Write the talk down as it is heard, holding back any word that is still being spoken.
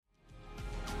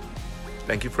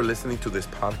Thank you for listening to this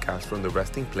podcast from the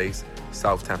Resting Place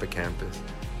South Tampa campus.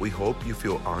 We hope you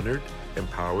feel honored,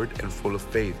 empowered, and full of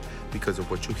faith because of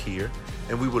what you hear,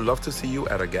 and we would love to see you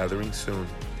at a gathering soon.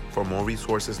 For more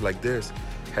resources like this,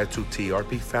 head to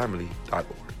trpfamily.org.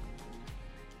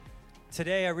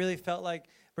 Today, I really felt like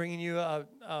bringing you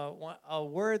a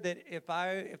word that if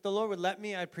the Lord would let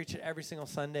me, I'd preach it every single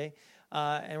Sunday.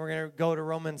 And we're going to go to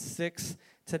Romans 6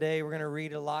 today. We're going to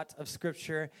read a lot of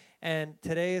Scripture. And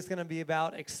today is going to be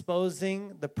about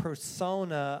exposing the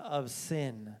persona of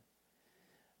sin.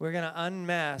 We're going to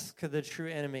unmask the true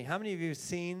enemy. How many of you have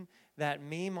seen that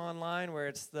meme online where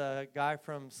it's the guy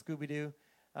from Scooby-Doo,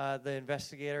 the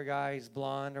investigator guy, he's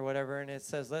blonde or whatever, and it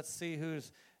says, let's see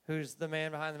who's the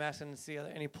man behind the mask,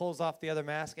 and he pulls off the other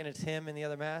mask, and it's him in the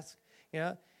other mask,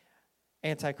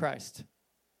 Antichrist.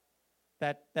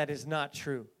 That is not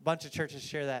true. A bunch of churches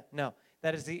share that. No,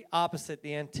 that is the opposite,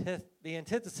 the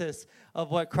antithesis of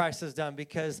what Christ has done,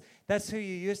 because that's who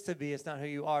you used to be. It's not who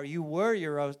you are. You were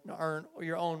your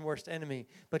own worst enemy,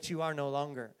 but you are no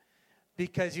longer,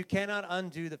 because you cannot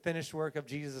undo the finished work of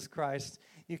Jesus Christ.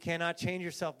 You cannot change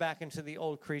yourself back into the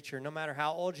old creature. No matter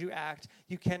how old you act,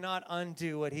 you cannot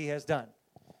undo what he has done.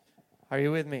 Are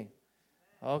you with me?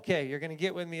 Okay, you're going to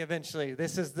get with me eventually.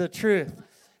 This is the truth.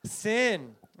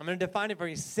 Sin. I'm going to define it for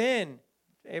you. Sin.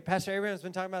 Pastor Abraham's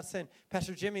been talking about sin.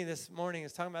 Pastor Jimmy this morning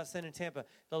is talking about sin in Tampa.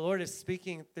 The Lord is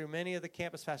speaking through many of the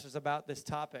campus pastors about this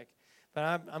topic.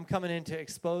 But I'm coming in to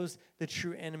expose the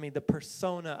true enemy, the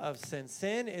persona of sin.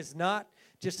 Sin is not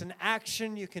just an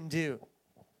action you can do.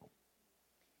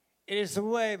 It is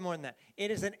way more than that.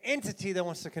 It is an entity that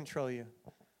wants to control you.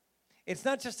 It's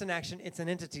not just an action, it's an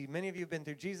entity. Many of you have been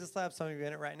through Jesus Lab. Some of you are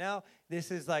in it right now.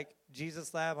 This is like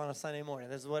Jesus Lab on a Sunday morning.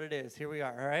 This is what it is. Here we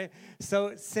are, all right?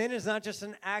 So sin is not just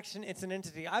an action, it's an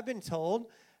entity. I've been told,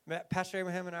 Pastor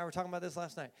Abraham and I were talking about this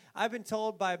last night. I've been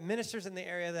told by ministers in the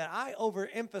area that I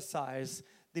overemphasize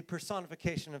the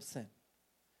personification of sin.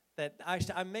 That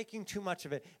I'm making too much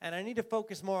of it, and I need to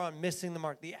focus more on missing the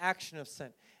mark, the action of sin.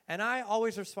 And I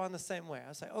always respond the same way. I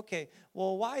was like, okay,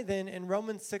 well, why then in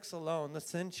Romans 6 alone, the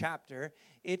sin chapter,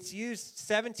 it's used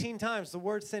 17 times. The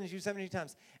word sin is used 17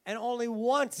 times. And only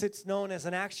once it's known as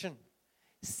an action.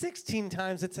 16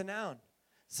 times it's a noun.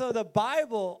 So the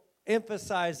Bible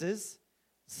emphasizes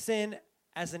sin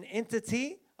as an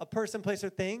entity, a person, place, or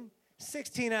thing,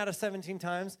 16 out of 17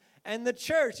 times. And the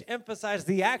church emphasized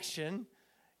the action,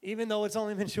 even though it's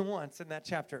only mentioned once in that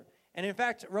chapter. And in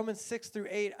fact, Romans 6 through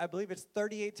 8, I believe it's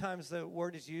 38 times the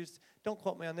word is used. Don't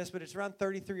quote me on this, but it's around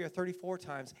 33 or 34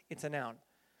 times it's a noun.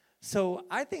 So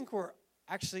I think we're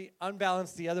actually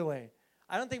unbalanced the other way.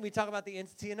 I don't think we talk about the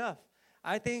entity enough.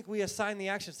 I think we assign the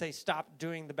action, say, stop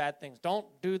doing the bad things. Don't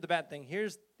do the bad thing.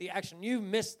 Here's the action. You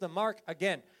missed the mark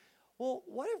again. Well,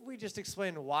 what if we just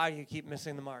explained why you keep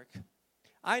missing the mark?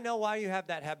 I know why you have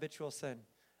that habitual sin.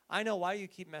 I know why you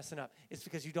keep messing up. It's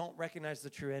because you don't recognize the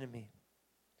true enemy.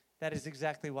 That is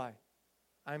exactly why.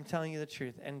 I'm telling you the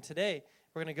truth. And today,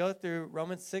 we're going to go through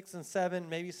Romans 6 and 7,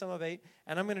 maybe some of 8,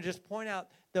 and I'm going to just point out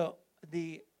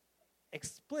the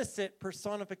explicit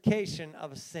personification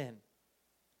of sin.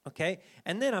 Okay?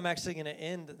 And then I'm actually going to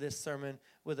end this sermon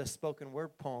with a spoken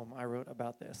word poem I wrote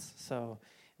about this. So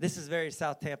this is very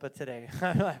South Tampa today.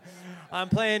 I'm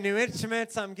playing new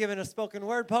instruments. I'm giving a spoken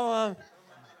word poem.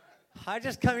 I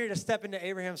just come here to step into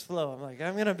Abraham's flow. I'm like,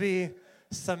 I'm going to be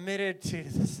submitted to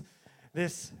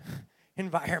this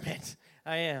environment.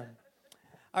 I am.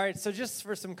 All right, so just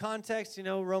for some context,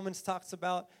 Romans talks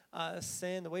about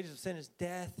sin. The wages of sin is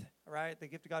death, right? The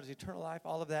gift of God is eternal life,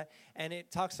 all of that. And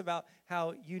it talks about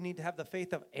how you need to have the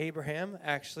faith of Abraham,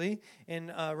 actually,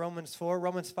 in Romans 4.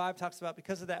 Romans 5 talks about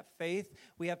because of that faith,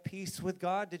 we have peace with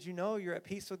God. Did you know you're at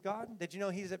peace with God? Did you know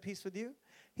he's at peace with you?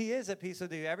 He is at peace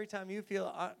with you. Every time you feel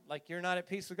like you're not at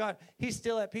peace with God, he's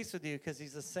still at peace with you because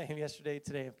he's the same yesterday,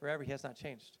 today, and forever. He has not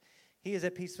changed. He is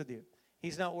at peace with you.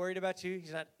 He's not worried about you.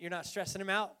 You're not stressing him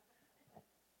out.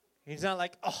 He's not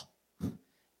like, oh,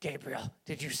 Gabriel,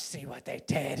 did you see what they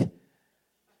did?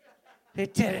 They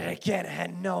did it again. I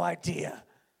had no idea.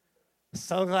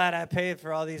 So glad I paid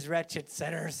for all these wretched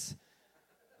sinners.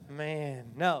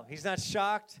 Man, no, he's not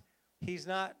shocked. He's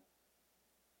not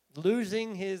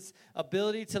losing his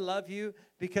ability to love you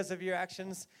because of your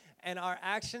actions. And our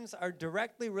actions are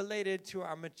directly related to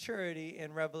our maturity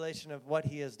in revelation of what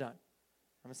he has done.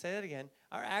 I'm going to say that again.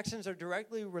 Our actions are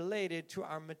directly related to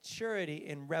our maturity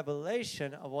in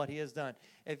revelation of what he has done.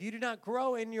 If you do not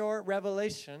grow in your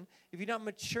revelation, if you do not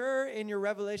mature in your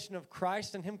revelation of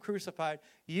Christ and him crucified,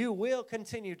 you will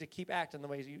continue to keep acting the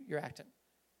way you're acting.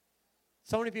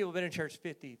 So many people have been in church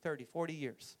 50, 30, 40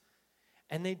 years,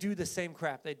 and they do the same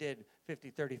crap they did 50,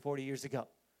 30, 40 years ago.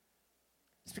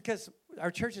 It's because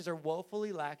our churches are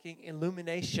woefully lacking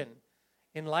illumination,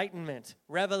 enlightenment,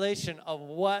 revelation of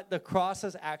what the cross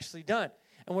has actually done.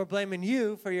 And we're blaming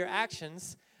you for your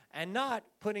actions and not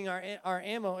putting our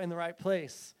ammo in the right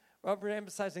place. We're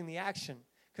overemphasizing the action.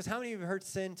 Because how many of you have heard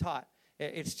sin taught?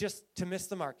 It's just to miss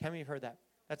the mark. How many of you have heard that?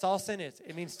 That's all sin is.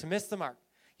 It means to miss the mark.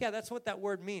 Yeah, that's what that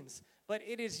word means. But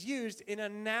it is used in a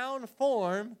noun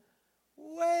form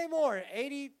way more.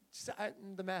 88%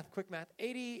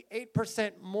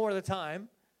 more of the time,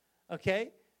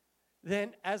 okay,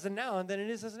 than as a noun than it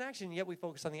is as an action. Yet we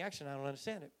focus on the action. I don't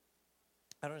understand it.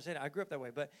 I grew up that way.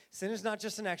 But sin is not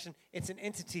just an action. It's an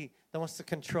entity that wants to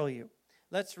control you.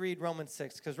 Let's read Romans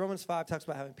 6, because Romans 5 talks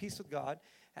about having peace with God.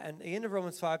 And the end of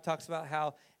Romans 5 talks about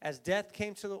how as death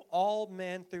came to all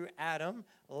men through Adam,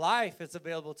 life is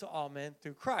available to all men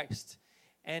through Christ.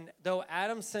 And though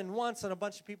Adam sinned once and a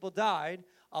bunch of people died,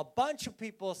 a bunch of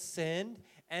people sinned,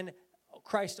 and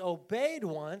Christ obeyed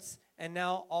once, and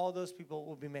now all those people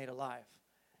will be made alive.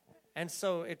 And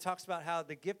so it talks about how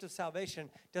the gift of salvation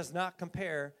does not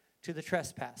compare to the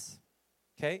trespass.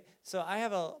 Okay? So I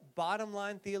have a bottom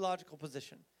line theological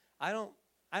position. I don't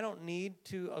need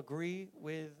to agree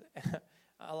with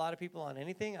a lot of people on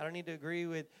anything. I don't need to agree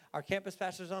with our campus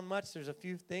pastors on much. There's a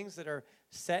few things that are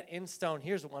set in stone.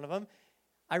 Here's one of them.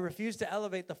 I refuse to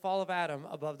elevate the fall of Adam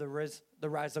above the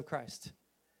rise of Christ.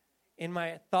 In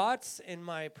my thoughts, in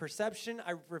my perception,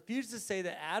 I refuse to say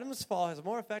that Adam's fall has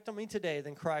more effect on me today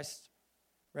than Christ's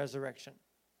resurrection.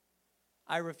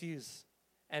 I refuse.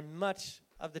 And much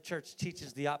of the church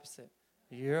teaches the opposite.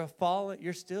 You're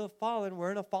still fallen.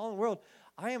 We're in a fallen world.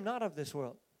 I am not of this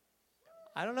world.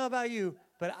 I don't know about you,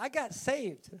 but I got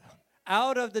saved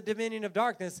out of the dominion of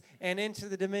darkness and into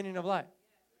the dominion of light.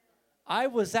 I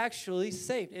was actually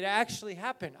saved. It actually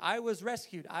happened. I was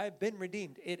rescued. I've been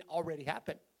redeemed. It already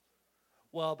happened.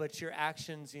 Well, but your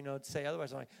actions, say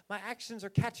otherwise. I'm like, my actions are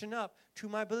catching up to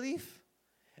my belief.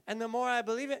 And the more I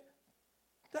believe it,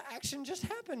 the action just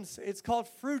happens. It's called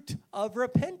fruit of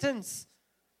repentance.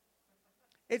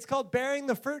 It's called bearing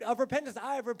the fruit of repentance.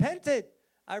 I have repented.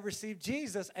 I received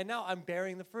Jesus, and now I'm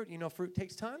bearing the fruit. Fruit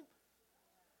takes time.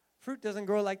 Fruit doesn't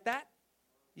grow like that.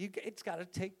 It's got to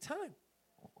take time.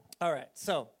 All right,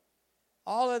 so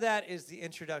all of that is the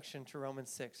introduction to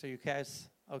Romans 6. Are you guys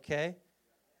okay?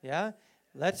 Yeah?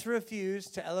 Let's refuse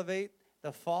to elevate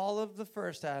the fall of the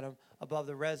first Adam above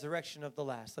the resurrection of the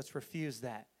last. Let's refuse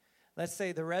that. Let's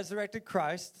say the resurrected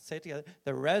Christ, say it together,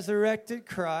 the resurrected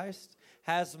Christ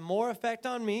has more effect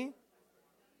on me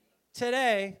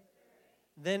today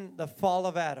than the fall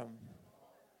of Adam.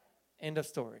 End of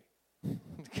story.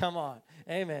 Come on.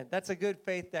 Amen. That's a good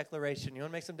faith declaration. You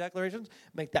want to make some declarations?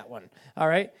 Make that one. All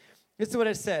right? This is what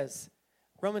it says.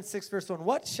 Romans 6, verse 1.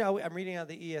 I'm reading out of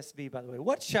the ESV, by the way.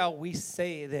 What shall we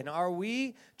say then? Are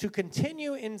we to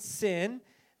continue in sin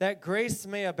that grace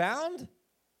may abound?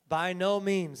 By no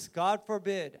means. God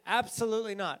forbid.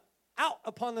 Absolutely not. Out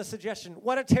upon the suggestion.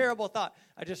 What a terrible thought.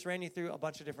 I just ran you through a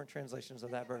bunch of different translations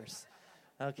of that verse.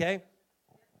 Okay?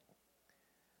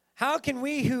 How can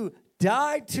we who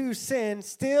died to sin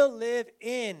still live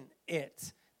in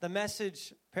it? The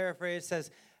Message paraphrase says,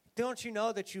 don't you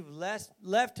know that you've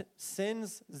left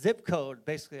sin's zip code?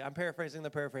 Basically, I'm paraphrasing the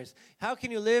paraphrase. How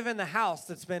can you live in the house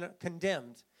that's been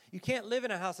condemned? You can't live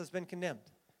in a house that's been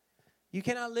condemned. You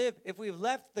cannot live. If we've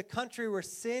left the country where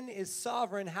sin is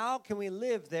sovereign, how can we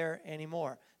live there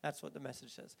anymore? That's what the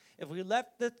Message says. If we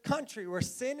left the country where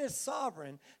sin is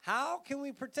sovereign, how can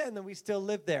we pretend that we still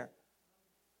live there?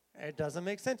 It doesn't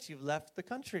make sense. You've left the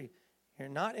country. You're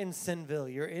not in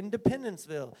Sinville. You're in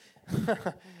Independenceville.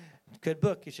 Good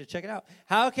book. You should check it out.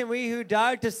 How can we who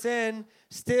died to sin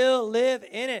still live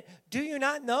in it? Do you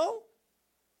not know?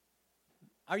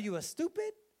 Are you a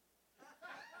stupid?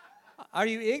 Are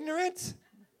you ignorant?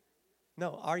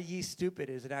 No, are ye stupid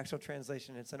is an actual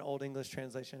translation. It's an Old English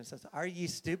translation. It says, are ye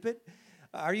stupid?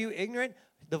 Are you ignorant?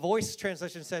 The Voice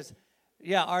translation says,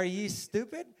 yeah, are ye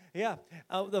stupid? Yeah.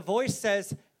 The Voice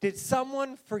says, did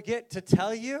someone forget to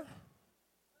tell you?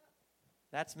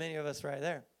 That's many of us right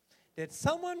there. Did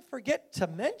someone forget to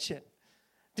mention?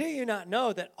 Do you not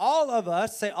know that all of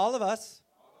us, say all of us,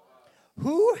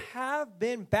 who have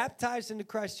been baptized into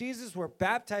Christ Jesus were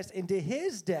baptized into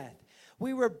his death?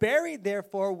 We were buried,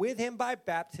 therefore, with him by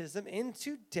baptism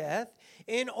into death,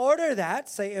 in order that,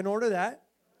 say in order that,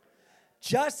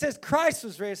 just as Christ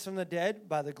was raised from the dead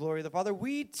by the glory of the Father,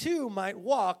 we too might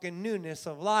walk in newness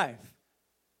of life.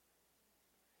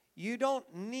 You don't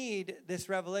need this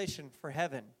revelation for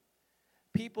heaven.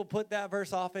 People put that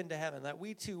verse off into heaven, that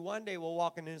we too one day will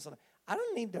walk in newness of life. I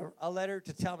don't need a letter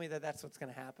to tell me that that's what's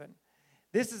going to happen.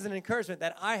 This is an encouragement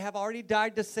that I have already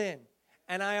died to sin,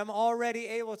 and I am already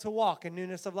able to walk in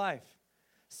newness of life.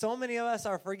 So many of us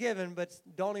are forgiven, but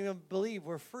don't even believe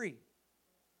we're free.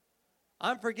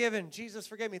 I'm forgiven. Jesus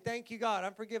forgave me. Thank you, God.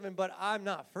 I'm forgiven, but I'm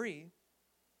not free.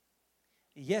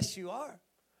 Yes, you are.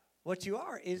 What you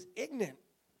are is ignorant.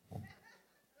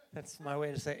 That's my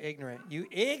way to say ignorant. You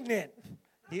ignorant.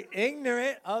 You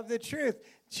ignorant of the truth.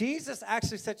 Jesus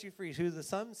actually set you free. Who the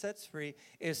Son sets free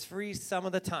is free some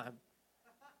of the time.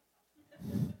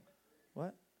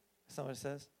 What? That's not what it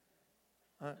says?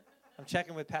 I'm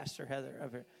checking with Pastor Heather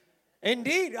over here.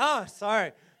 Indeed. Oh,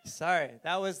 sorry.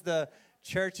 That was the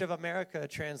Church of America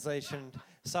translation.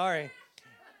 Sorry.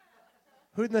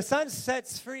 Who the Son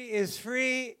sets free is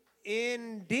free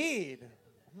indeed.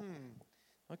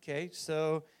 Okay,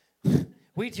 so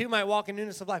we too might walk in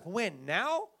newness of life. When?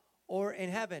 Now or in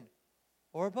heaven?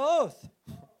 Or both?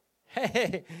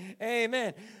 Hey,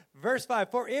 amen. Verse 5,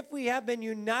 for if we have been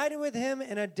united with him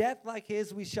in a death like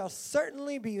his, we shall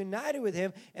certainly be united with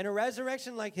him in a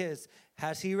resurrection like his.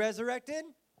 Has he resurrected?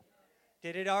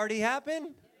 Did it already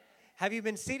happen? Have you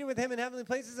been seated with him in heavenly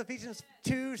places? Ephesians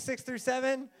 2, 6 through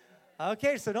 7.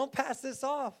 Okay, so don't pass this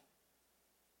off.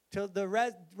 Till the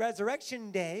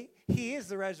resurrection day, he is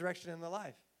the resurrection and the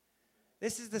life.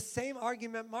 This is the same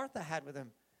argument Martha had with him.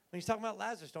 When he's talking about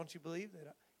Lazarus, don't you believe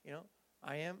that,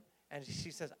 I am? And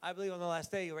she says, I believe on the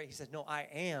last day. He says, no, I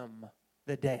am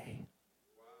the day.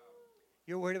 Wow.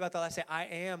 You're worried about the last day. I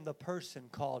am the person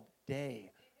called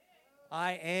day.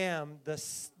 I am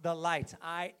the light.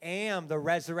 I am the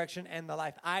resurrection and the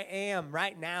life. I am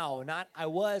right now, not I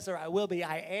was or I will be.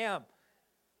 I am.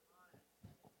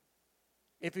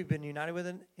 If we've been united with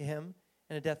him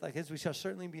in a death like his, we shall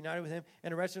certainly be united with him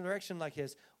in a resurrection like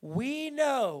his. We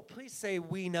know. Please say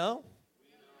we know.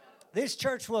 This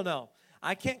church will know.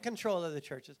 I can't control other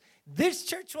churches. This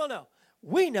church will know.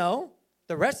 We know,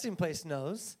 the resting place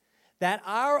knows, that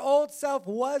our old self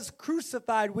was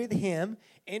crucified with him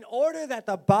in order that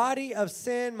the body of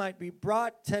sin might be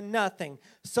brought to nothing,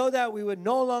 so that we would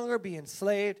no longer be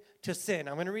enslaved to sin.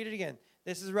 I'm going to read it again.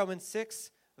 This is Romans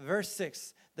 6, verse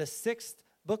 6, the 6th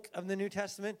book of the New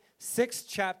Testament, 6th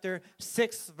chapter,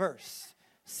 6th verse.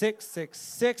 6, 6,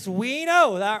 6. We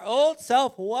know that our old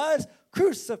self was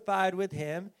crucified with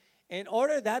him in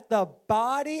order that the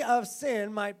body of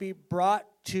sin might be brought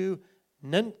to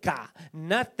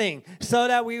nothing, so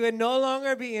that we would no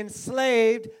longer be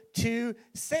enslaved to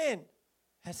sin.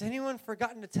 Has anyone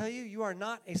forgotten to tell you you are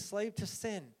not a slave to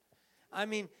sin? I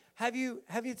mean, have you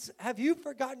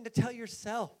forgotten to tell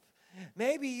yourself?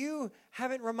 Maybe you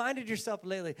haven't reminded yourself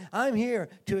lately. I'm here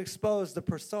to expose the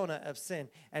persona of sin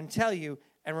and tell you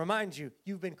and remind you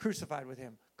you've been crucified with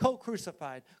him.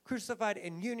 Co-crucified, crucified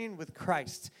in union with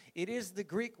Christ. It is the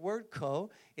Greek word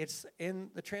co. It's in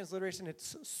the transliteration,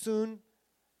 it's soon,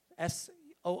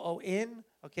 S-O-O-N,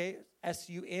 okay?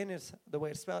 S-U-N is the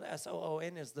way it's spelled.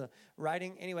 S-O-O-N is the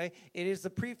writing. Anyway, it is the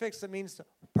prefix that means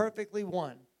perfectly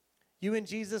one. You and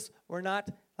Jesus were not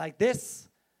like this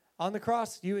on the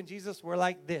cross. You and Jesus were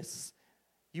like this.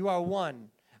 You are one.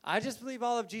 I just believe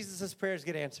all of Jesus' prayers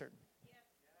get answered.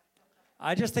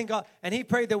 I just think, and he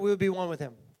prayed that we would be one with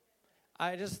him.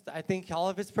 I think all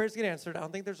of his prayers get answered. I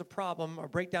don't think there's a problem or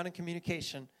breakdown in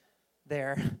communication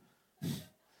there.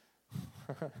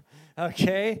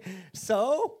 Okay,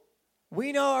 so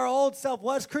we know our old self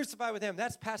was crucified with him.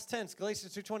 That's past tense.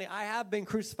 Galatians 2:20. I have been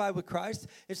crucified with Christ.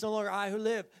 It's no longer I who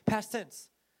live. Past tense.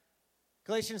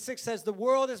 Galatians 6 says the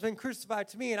world has been crucified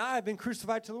to me, and I have been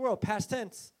crucified to the world. Past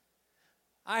tense.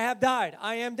 I have died.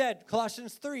 I am dead.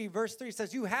 Colossians 3, verse 3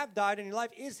 says you have died, and your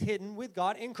life is hidden with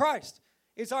God in Christ.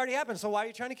 It's already happened, so why are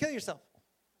you trying to kill yourself?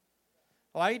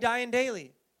 Why are you dying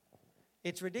daily?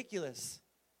 It's ridiculous.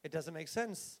 It doesn't make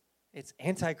sense. It's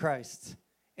antichrist.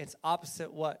 It's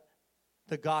opposite what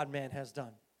the God-man has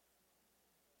done.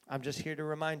 I'm just here to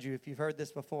remind you, if you've heard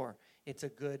this before, it's a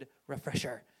good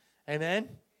refresher. Amen?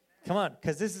 Come on,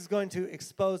 because this is going to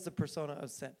expose the persona of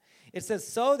sin. It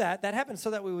says that happened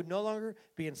so that we would no longer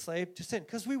be enslaved to sin,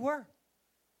 because we were.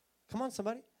 Come on,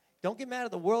 somebody. Don't get mad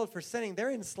at the world for sinning. They're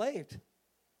enslaved.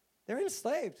 They're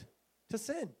enslaved to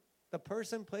sin. The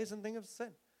person, place, and thing of sin.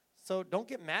 So don't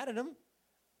get mad at them.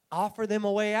 Offer them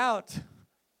a way out.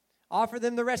 Offer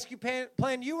them the rescue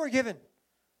plan you were given.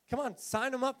 Come on,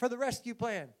 sign them up for the rescue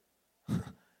plan.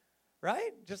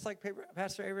 Right? Just like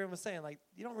Pastor Abraham was saying, like,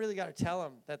 you don't really got to tell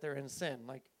them that they're in sin.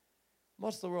 Like,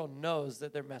 most of the world knows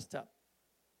that they're messed up.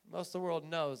 Most of the world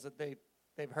knows that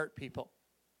they've hurt people.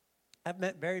 I've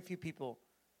met very few people,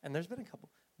 and there's been a couple,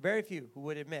 very few who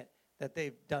would admit that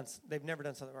they've never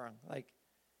done something wrong. Like,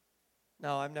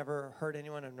 no, I've never hurt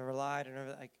anyone. I've never lied.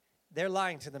 They're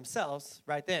lying to themselves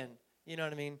right then. You know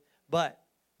what I mean? But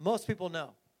most people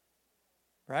know.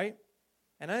 right?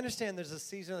 And I understand there's a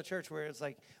season of the church where it's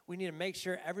like we need to make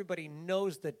sure everybody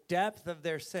knows the depth of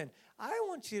their sin. I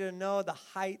want you to know the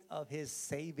height of his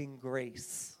saving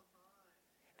grace.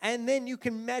 And then you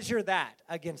can measure that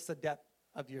against the depth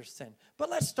of your sin. But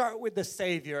let's start with the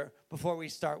Savior before we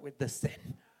start with the sin,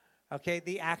 okay,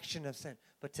 the action of sin.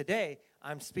 But today,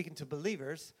 I'm speaking to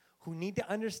believers who need to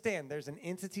understand there's an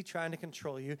entity trying to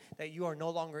control you that you are no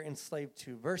longer enslaved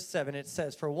to. Verse 7, it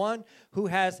says, for one who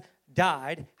has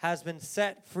died has been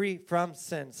set free from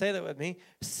sin. Say that with me.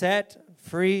 Set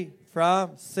free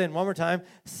from sin. One more time.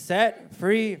 Set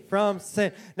free from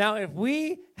sin. Now, if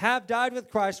we have died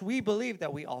with Christ, we believe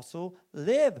that we also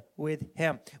live with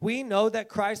him. We know that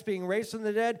Christ, being raised from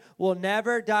the dead, will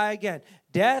never die again.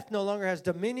 Death no longer has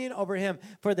dominion over him.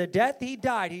 For the death he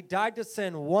died to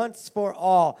sin once for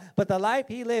all. But the life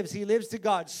he lives to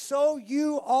God. So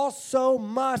you also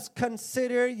must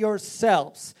consider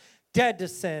yourselves dead to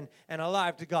sin and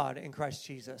alive to God in Christ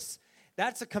Jesus.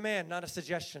 That's a command, not a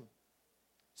suggestion.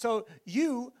 So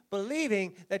you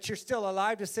believing that you're still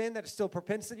alive to sin, that it's still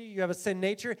propensity, you have a sin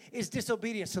nature, is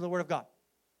disobedience to the Word of God.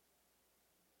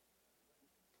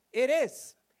 It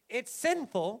is. It's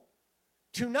sinful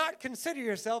to not consider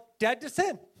yourself dead to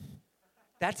sin.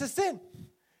 That's a sin.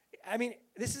 I mean,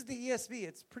 this is the ESV.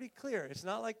 It's pretty clear. It's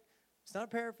not a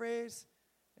paraphrase.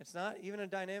 It's not even a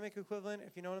dynamic equivalent,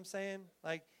 if you know what I'm saying.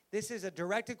 Like, this is a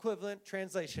direct equivalent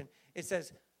translation. It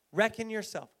says, reckon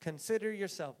yourself, consider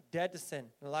yourself dead to sin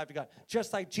and alive to God,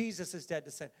 just like Jesus is dead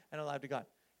to sin and alive to God.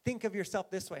 Think of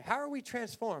yourself this way. How are we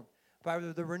transformed? By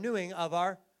the renewing of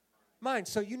our mind.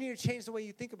 So you need to change the way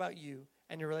you think about you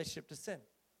and your relationship to sin.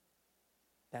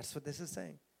 That's what this is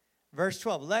saying. Verse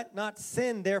 12, let not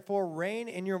sin therefore reign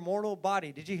in your mortal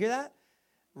body. Did you hear that?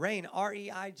 Reign,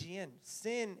 R-E-I-G-N.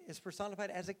 Sin is personified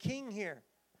as a king here.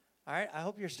 All right, I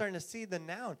hope you're starting to see the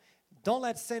noun. Don't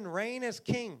let sin reign as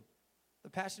king. The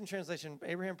Passion Translation,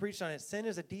 Abraham preached on it. Sin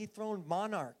is a dethroned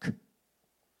monarch.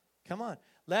 Come on.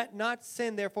 Let not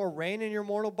sin, therefore, reign in your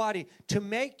mortal body to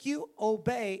make you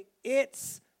obey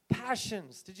its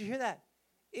passions. Did you hear that?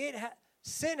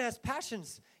 Sin has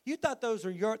passions. You thought those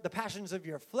were the passions of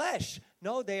your flesh.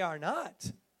 No, they are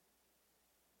not.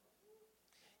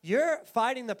 You're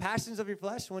fighting the passions of your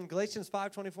flesh when Galatians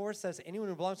 5:24 says anyone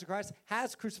who belongs to Christ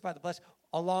has crucified the flesh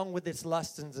along with its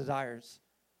lusts and desires,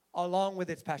 along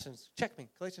with its passions. Check me,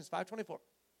 Galatians 5:24.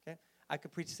 Okay, I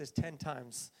could preach this 10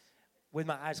 times with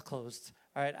my eyes closed.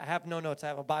 All right, I have no notes. I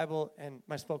have a Bible and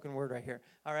my spoken word right here.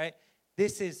 All right,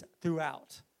 this is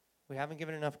throughout. We haven't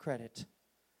given enough credit.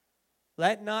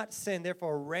 Let not sin,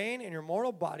 therefore, reign in your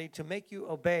mortal body to make you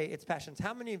obey its passions.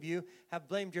 How many of you have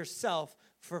blamed yourself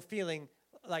for feeling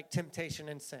like temptation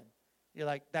and sin? You're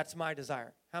like, that's my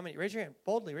desire. How many? Raise your hand.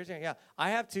 Boldly, raise your hand. Yeah,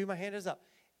 I have too. My hand is up.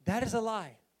 That is a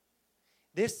lie.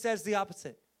 This says the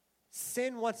opposite.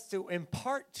 Sin wants to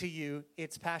impart to you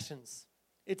its passions.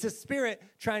 It's a spirit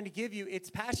trying to give you its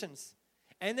passions.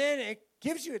 And then it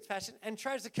gives you its passion and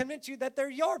tries to convince you that they're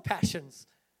your passions.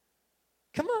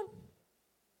 Come on.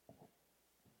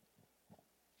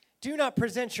 Do not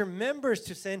present your members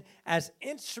to sin as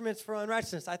instruments for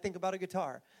unrighteousness. I think about a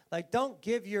guitar. Like, don't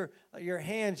give your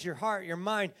hands, your heart, your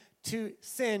mind to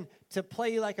sin to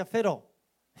play you like a fiddle.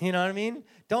 You know what I mean?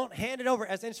 Don't hand it over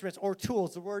as instruments or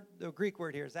tools. The Greek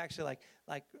word here is actually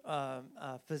like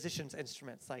physician's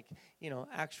instruments, like,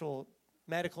 actual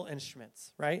medical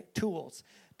instruments, right? Tools.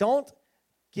 Don't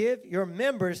give your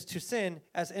members to sin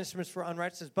as instruments for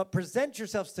unrighteousness, but present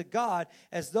yourselves to God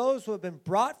as those who have been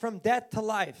brought from death to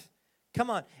life. Come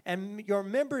on. And your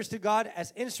members to God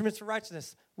as instruments for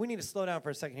righteousness. We need to slow down for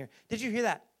a second here. Did you hear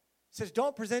that? It says,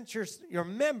 don't present your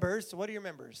members. So what are your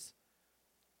members?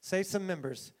 Say some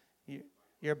members.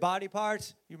 Your body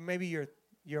parts, maybe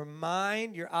your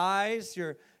mind, your eyes,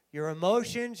 your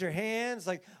emotions, your hands,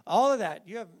 like all of that.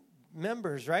 You have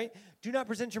members, right? Do not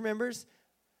present your members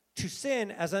to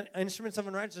sin as instruments of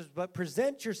unrighteousness, but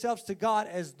present yourselves to God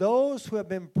as those who have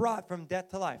been brought from death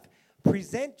to life.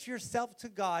 Present yourself to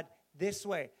God this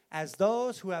way, as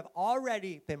those who have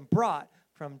already been brought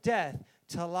from death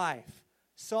to life.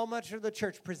 So much of the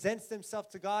church presents themselves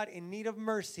to God in need of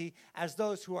mercy as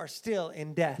those who are still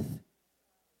in death.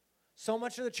 So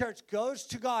much of the church goes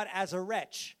to God as a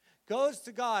wretch, goes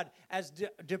to God as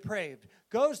depraved,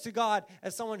 goes to God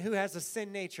as someone who has a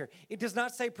sin nature. It does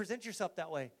not say present yourself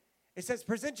that way. It says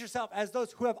present yourself as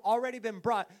those who have already been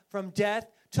brought from death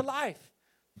to life.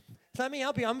 So let me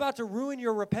help you. I'm about to ruin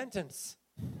your repentance.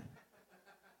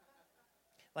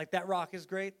 Like, that rock is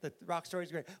great, the rock story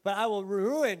is great, but I will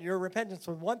ruin your repentance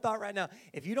with one thought right now.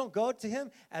 If you don't go to him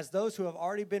as those who have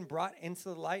already been brought into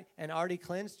the light and already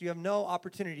cleansed, you have no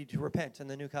opportunity to repent in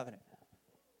the new covenant.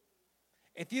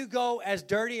 If you go as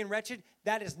dirty and wretched,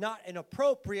 that is not an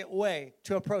appropriate way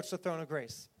to approach the throne of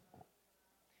grace.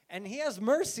 And he has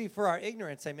mercy for our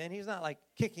ignorance, amen? He's not like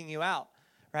kicking you out,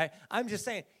 right? I'm just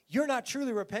saying, you're not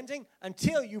truly repenting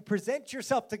until you present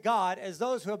yourself to God as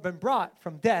those who have been brought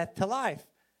from death to life.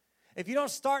 If you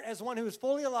don't start as one who is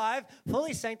fully alive,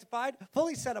 fully sanctified,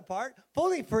 fully set apart,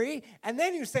 fully free, and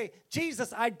then you say,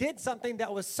 Jesus, I did something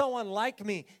that was so unlike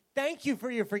me. Thank you for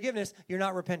your forgiveness. You're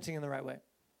not repenting in the right way.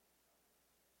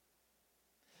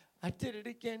 I did it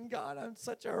again, God. I'm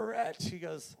such a wretch. He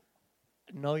goes,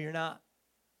 no, you're not.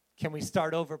 Can we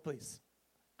start over, please?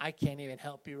 I can't even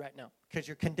help you right now because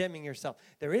you're condemning yourself.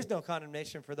 There is no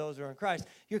condemnation for those who are in Christ.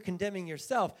 You're condemning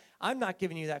yourself. I'm not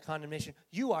giving you that condemnation.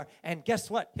 You are. And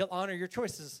guess what? He'll honor your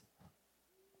choices.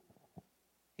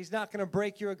 He's not going to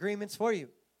break your agreements for you.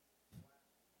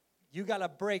 You got to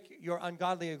break your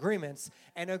ungodly agreements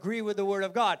and agree with the word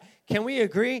of God. Can we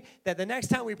agree that the next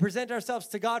time we present ourselves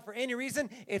to God for any reason,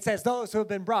 it's as those who have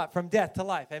been brought from death to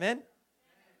life? Amen?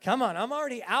 Come on. I'm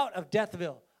already out of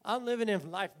Deathville. I'm living in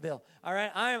Lifeville, all right?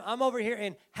 I'm over here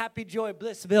in Happy Joy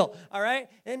Blissville, all right?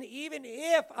 And even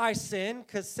if I sin,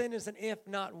 because sin is an if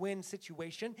not when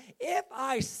situation, if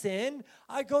I sin,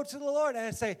 I go to the Lord and I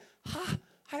say, I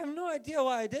have no idea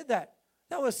why I did that.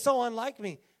 That was so unlike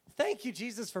me. Thank you,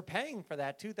 Jesus, for paying for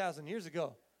that 2,000 years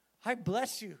ago. I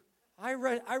bless you.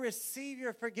 I receive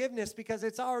your forgiveness because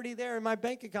it's already there in my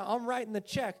bank account. I'm writing the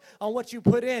check on what you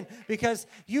put in because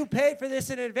you paid for this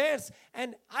in advance,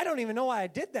 and I don't even know why I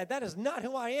did that. That is not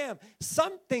who I am.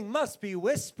 Something must be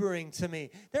whispering to me.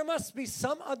 There must be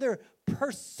some other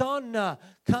persona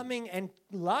coming and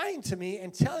lying to me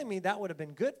and telling me that would have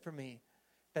been good for me,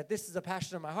 that this is a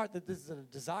passion of my heart, that this is a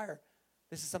desire.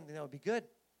 This is something that would be good.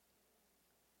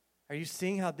 Are you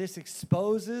seeing how this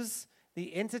exposes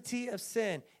the entity of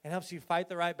sin and helps you fight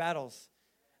the right battles?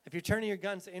 If you're turning your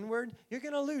guns inward, you're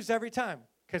going to lose every time.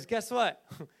 Because guess what?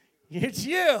 It's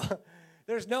you.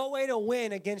 There's no way to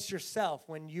win against yourself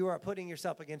when you are putting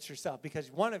yourself against yourself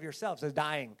because one of yourselves is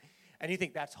dying. And you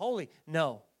think that's holy.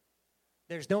 No.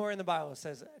 There's nowhere in the Bible that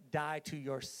says die to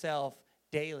yourself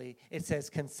daily. It says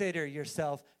consider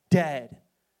yourself dead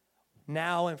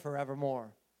now and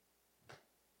forevermore.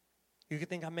 You could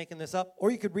think I'm making this up,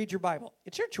 or you could read your Bible.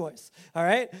 It's your choice, all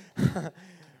right?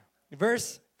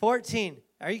 Verse 14.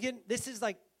 Are you getting, this is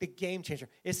like the game changer.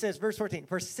 It says, verse 14,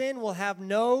 for sin will have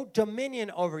no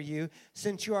dominion over you,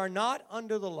 since you are not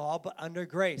under the law, but under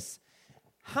grace.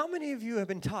 How many of you have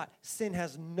been taught sin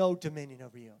has no dominion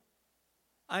over you?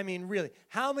 I mean, really,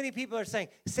 how many people are saying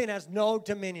sin has no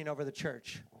dominion over the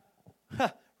church?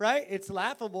 Right? It's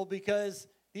laughable because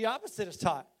the opposite is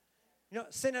taught. You know,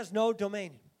 sin has no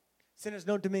domain. Sin has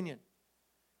no dominion.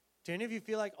 Do any of you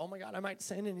feel like, oh my God, I might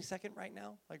sin any second right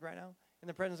now? Like right now? In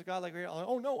the presence of God, like,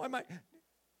 oh no, I might.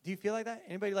 Do you feel like that?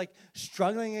 Anybody like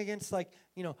struggling against like,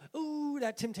 you know, ooh,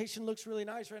 that temptation looks really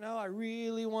nice right now. I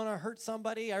really want to hurt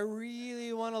somebody. I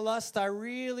really want to lust.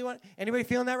 Anybody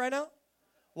feeling that right now?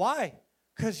 Why?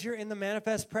 Because you're in the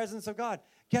manifest presence of God.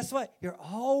 Guess what? You're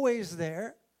always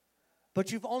there,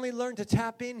 but you've only learned to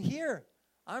tap in here.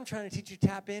 I'm trying to teach you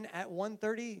tap in at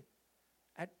 1:30.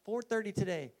 At 4:30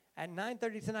 today, at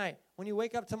 9:30 tonight, when you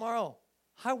wake up tomorrow.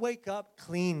 I wake up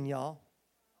clean, y'all.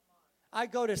 I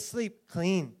go to sleep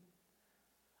clean.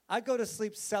 I go to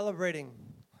sleep celebrating.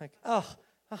 Like, oh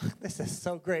this is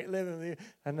so great living with you.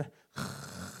 And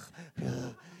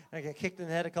I get kicked in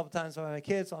the head a couple times by my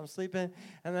kids while I'm sleeping.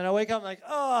 And then I wake up like,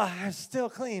 oh, I'm still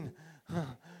clean.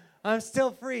 I'm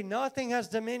still free. Nothing has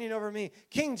dominion over me.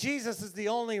 King Jesus is the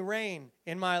only reign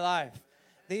in my life.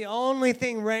 The only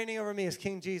thing reigning over me is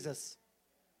King Jesus.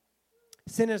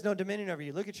 Sin has no dominion over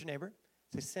you. Look at your neighbor.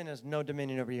 Say, sin has no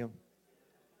dominion over you.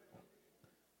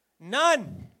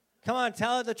 None. Come on,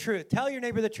 tell her the truth. Tell your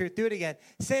neighbor the truth. Do it again.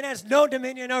 Sin has no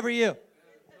dominion over you.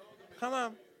 Come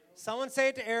on. Someone say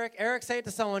it to Eric. Eric say it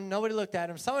to someone. Nobody looked at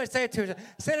him. Someone say it to him.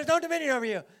 Sin has no dominion over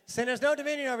you. Sin has no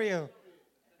dominion over you.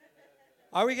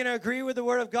 Are we going to agree with the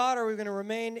word of God, or are we going to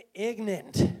remain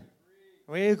ignorant?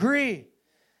 We agree.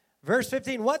 Verse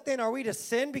 15, what then, are we to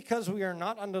sin because we are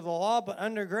not under the law but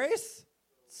under grace?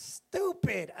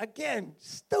 Stupid. Again,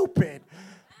 stupid.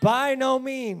 By no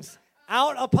means.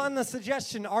 Out upon the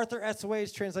suggestion. Arthur S.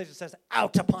 Way's translation says,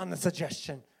 out upon the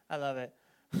suggestion. I love it.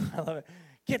 I love it.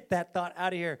 Get that thought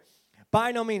out of here.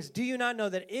 By no means. Do you not know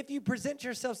that if you present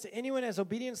yourselves to anyone as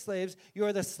obedient slaves, you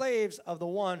are the slaves of the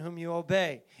one whom you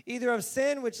obey, either of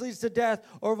sin, which leads to death,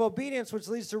 or of obedience, which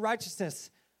leads to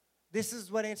righteousness? This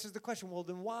is what answers the question. Well,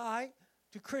 then why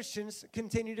do Christians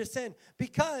continue to sin?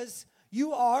 Because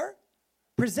you are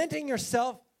presenting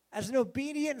yourself as an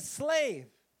obedient slave.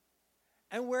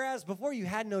 And whereas before you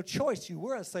had no choice, you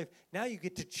were a slave, now you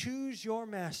get to choose your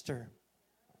master.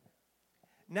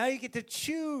 Now you get to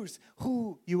choose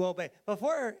who you obey.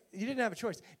 Before, you didn't have a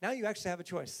choice. Now you actually have a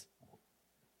choice.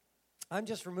 I'm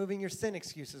just removing your sin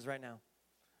excuses right now.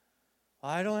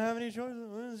 I don't have any choice.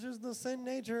 It's just the sin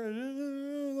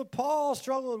nature. Paul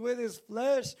struggled with his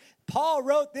flesh. Paul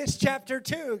wrote this chapter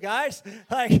too, guys.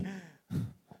 Like,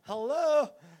 hello?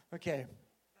 Okay.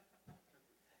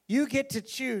 You get to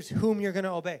choose whom you're going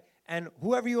to obey. And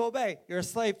whoever you obey, you're a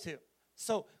slave to.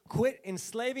 So quit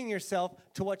enslaving yourself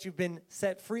to what you've been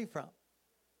set free from.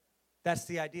 That's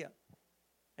the idea.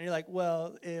 And you're like,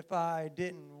 well, if I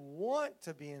didn't want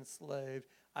to be enslaved,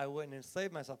 I wouldn't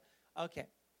enslave myself. Okay,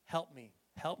 help me.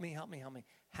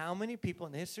 How many people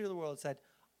in the history of the world said,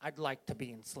 I'd like to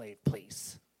be enslaved,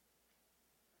 please?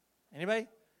 Anybody?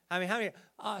 I mean, how many?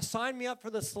 Sign me up for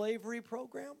the slavery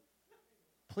program?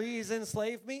 Please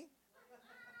enslave me?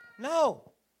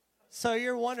 No. So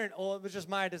you're wondering, oh, it was just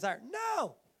my desire.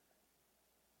 No.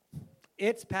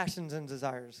 It's passions and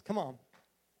desires. Come on.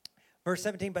 Verse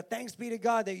 17, but thanks be to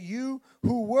God that you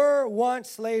who were once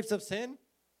slaves of sin,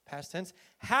 past tense,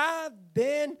 have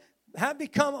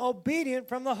become obedient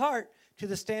from the heart to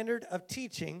the standard of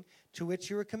teaching to which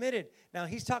you were committed. Now,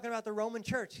 he's talking about the Roman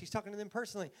church. He's talking to them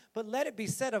personally. But let it be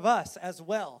said of us as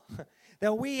well,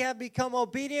 that we have become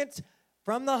obedient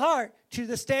from the heart to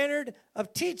the standard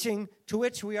of teaching to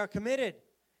which we are committed.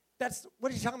 That's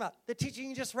what he's talking about. The teaching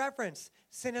you just referenced.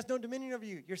 Sin has no dominion over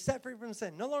you. You're set free from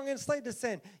sin. No longer enslaved to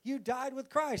sin. You died with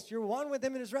Christ. You're one with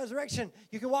him in his resurrection.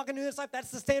 You can walk into this life. That's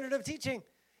the standard of teaching.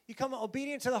 You come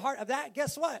obedient to the heart of that.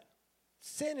 Guess what?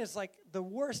 Sin is like the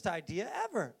worst idea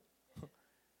ever.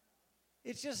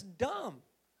 It's just dumb.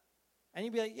 And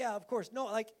you'd be like, yeah, of course. No,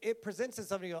 like it presents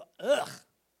itself and you go, ugh.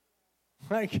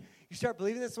 Like you start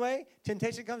believing this way,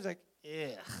 temptation comes like,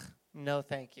 ugh, no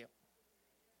thank you.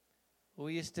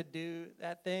 We used to do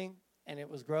that thing and it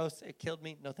was gross. It killed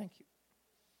me. No thank you.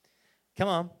 Come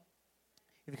on.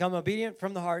 You become obedient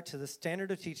from the heart to the standard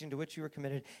of teaching to which you were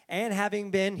committed. And having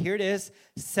been, here it is,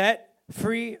 set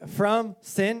free from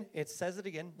sin. It says it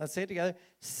again. Let's say it together.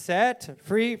 Set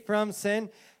free from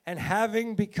sin. And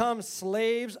having become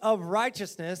slaves of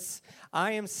righteousness,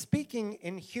 I am speaking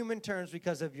in human terms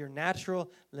because of your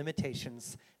natural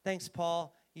limitations. Thanks,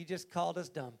 Paul. You just called us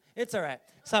dumb. It's all right.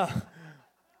 So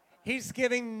he's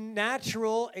giving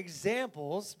natural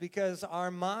examples because our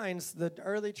minds, the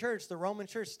early church, the Roman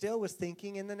church, still was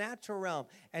thinking in the natural realm.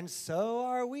 And so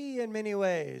are we in many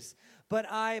ways. But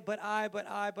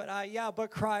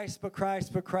Christ.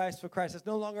 It's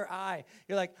no longer I.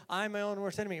 You're like, I'm my own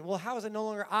worst enemy. Well, how is it no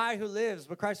longer I who lives,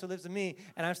 but Christ who lives in me,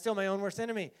 and I'm still my own worst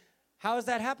enemy? How is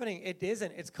that happening? It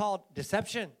isn't. It's called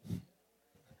deception.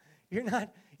 You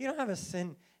don't have a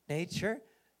sin nature.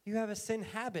 You have a sin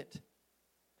habit.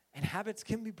 And habits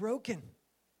can be broken.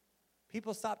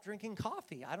 People stop drinking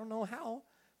coffee. I don't know how,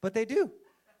 but they do.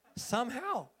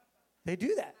 Somehow. They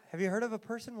do that. Have you heard of a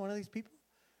person, one of these people?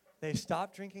 They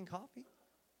stop drinking coffee?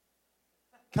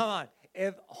 Come on.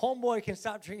 If homeboy can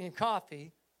stop drinking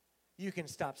coffee, you can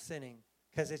stop sinning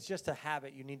because it's just a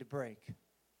habit you need to break.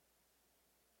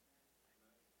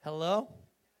 Hello?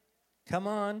 Come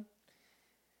on.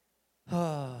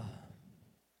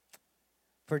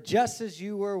 For just as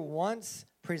you once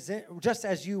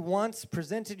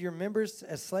presented your members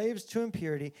as slaves to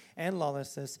impurity and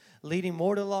lawlessness, leading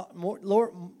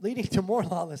to more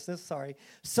lawlessness,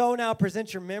 so now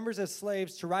present your members as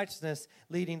slaves to righteousness,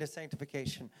 leading to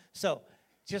sanctification. So,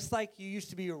 just like you used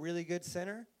to be a really good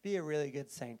sinner, be a really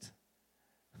good saint.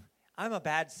 I'm a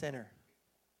bad sinner.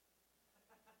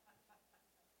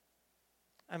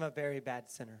 I'm a very bad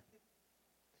sinner.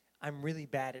 I'm really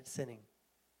bad at sinning.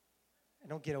 I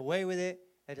don't get away with it.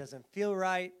 It doesn't feel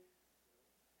right.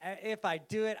 If I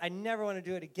do it, I never want to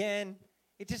do it again.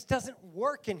 It just doesn't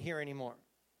work in here anymore.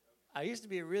 I used to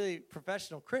be a really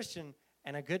professional Christian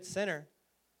and a good sinner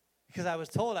because I was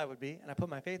told I would be, and I put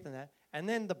my faith in that. And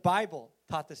then the Bible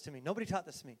taught this to me. Nobody taught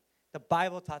this to me. The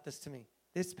Bible taught this to me.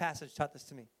 This passage taught this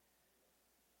to me.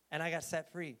 And I got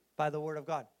set free by the Word of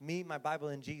God. Me, my Bible,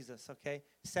 and Jesus, okay?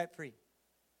 Set free.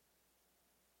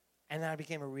 And then I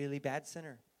became a really bad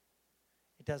sinner.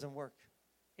 It doesn't work.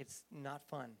 It's not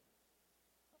fun.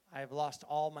 I've lost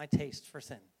all my taste for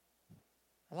sin.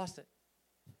 I lost it.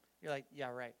 You're like, yeah,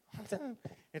 right.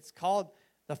 It's called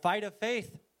the fight of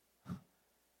faith.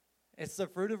 It's the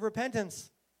fruit of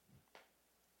repentance.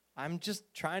 I'm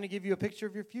just trying to give you a picture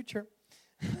of your future.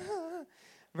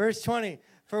 Verse 20,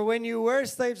 for when you were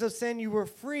slaves of sin, you were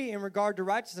free in regard to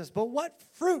righteousness. But what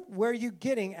fruit were you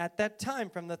getting at that time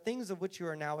from the things of which you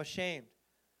are now ashamed?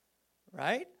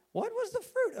 Right? What was the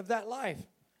fruit of that life?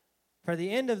 For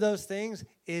the end of those things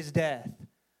is death,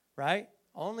 right?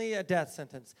 Only a death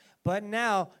sentence. But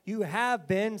now you have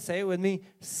been, say it with me,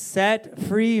 set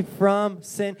free from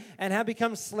sin and have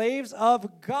become slaves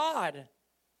of God.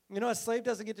 You know, a slave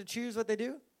doesn't get to choose what they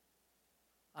do.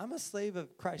 I'm a slave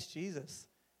of Christ Jesus.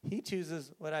 He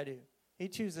chooses what I do. He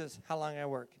chooses how long I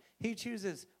work. He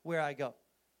chooses where I go.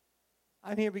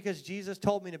 I'm here because Jesus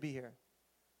told me to be here.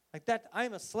 Like that,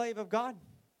 I'm a slave of God.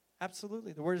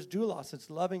 Absolutely. The word is doulos. It's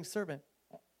loving servant.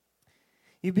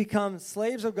 You become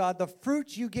slaves of God. The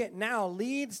fruit you get now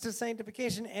leads to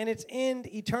sanctification and its end,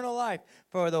 eternal life.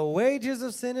 For the wages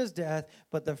of sin is death,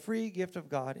 but the free gift of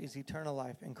God is eternal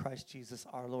life in Christ Jesus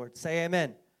our Lord. Say amen.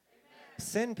 Amen.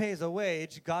 Sin pays a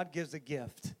wage. God gives a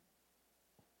gift.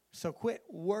 So quit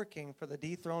working for the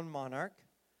dethroned monarch.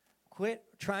 Quit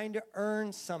trying to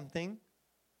earn something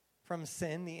from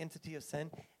sin, the entity of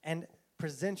sin, and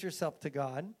present yourself to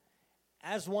God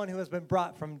as one who has been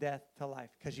brought from death to life,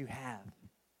 because you have.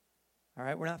 All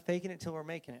right? We're not faking it till we're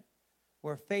making it.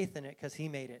 We're faith in it because he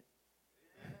made it.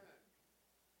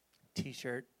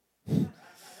 T-shirt.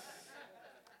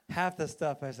 Half the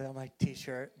stuff I say, I'm like,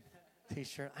 T-shirt.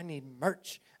 I need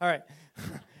merch. All right.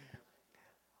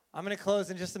 I'm going to close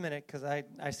in just a minute because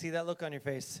I see that look on your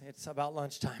face. It's about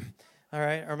lunchtime. All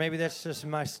right? Or maybe that's just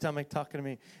my stomach talking to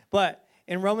me. But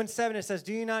in Romans 7, it says,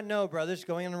 do you not know, brothers,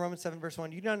 going into Romans 7, verse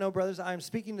 1, do you not know, brothers, I am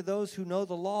speaking to those who know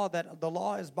the law, that the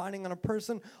law is binding on a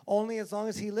person only as long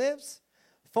as he lives?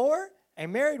 For a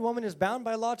married woman is bound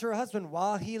by law to her husband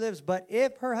while he lives, but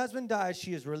if her husband dies,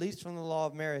 she is released from the law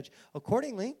of marriage.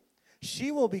 Accordingly,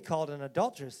 she will be called an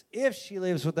adulteress if she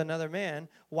lives with another man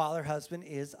while her husband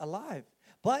is alive.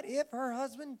 But if her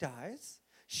husband dies,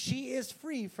 she is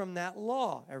free from that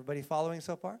law. Everybody following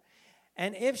so far?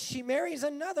 And if she marries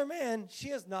another man, she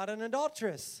is not an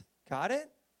adulteress. Got it?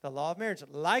 The law of marriage.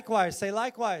 Likewise, say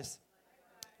likewise.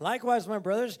 Likewise, my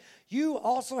brothers, you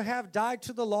also have died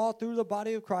to the law through the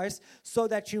body of Christ, so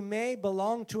that you may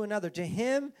belong to another, to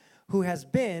him who has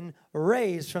been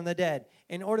raised from the dead,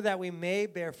 in order that we may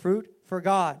bear fruit for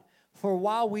God. For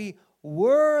while we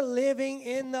were living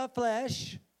in the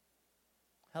flesh,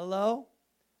 hello?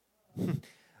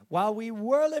 While we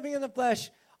were living in the flesh,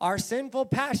 our sinful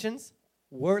passions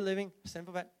were living,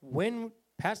 when,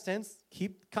 past tense,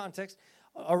 keep context,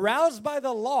 aroused by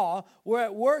the law, were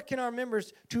at work in our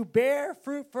members to bear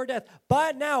fruit for death.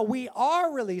 But now we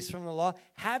are released from the law,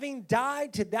 having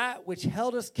died to that which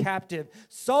held us captive,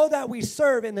 so that we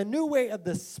serve in the new way of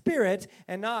the Spirit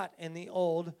and not in the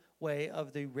old way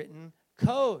of the written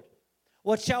code.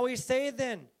 What shall we say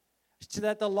then?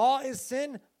 That the law is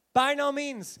sin? By no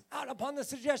means. Out upon the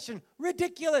suggestion.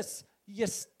 Ridiculous. You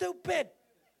stupid.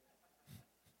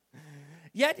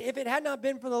 Yet, if it had not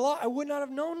been for the law, I would not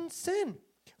have known sin.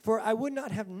 For I would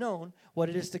not have known what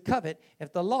it is to covet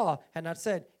if the law had not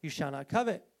said, you shall not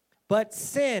covet. But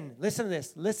sin, listen to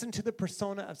this. Listen to the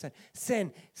persona of sin.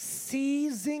 Sin,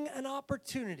 seizing an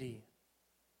opportunity.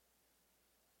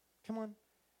 Come on.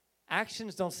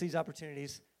 Actions don't seize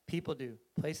opportunities. People do.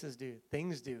 Places do.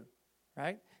 Things do.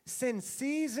 Right? Sin,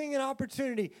 seizing an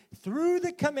opportunity through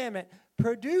the commandment,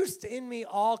 produced in me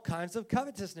all kinds of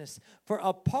covetousness. For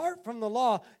apart from the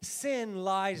law, sin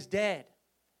lies dead.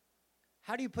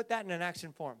 How do you put that in an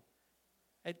action form?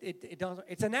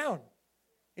 It's a noun.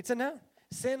 It's a noun.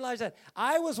 Sin lies dead.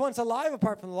 I was once alive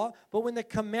apart from the law, but when the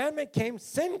commandment came,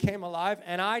 sin came alive,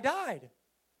 and I died.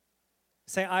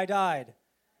 Say, I died.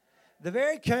 The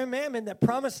very commandment that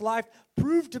promised life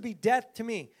proved to be death to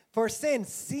me. For sin,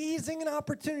 seizing an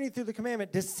opportunity through the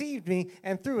commandment, deceived me,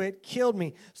 and through it killed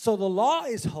me. So the law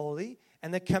is holy,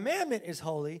 and the commandment is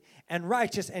holy, and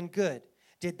righteous, and good.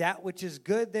 Did that which is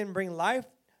good then bring life,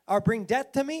 or bring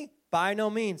death to me? By no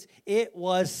means. It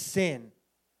was sin.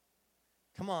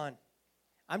 Come on.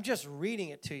 I'm just reading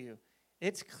it to you.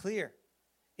 It's clear.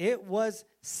 It was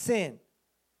sin.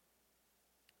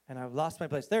 And I've lost my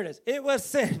place. There it is. It was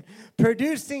sin,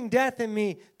 producing death in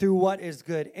me through what is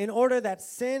good, in order that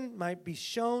sin might be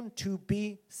shown to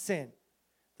be sin.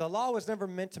 The law was never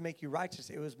meant to make you righteous.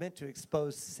 It was meant to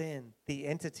expose sin, the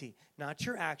entity, not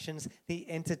your actions, the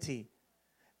entity.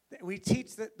 We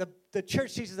teach that the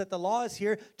church teaches that the law is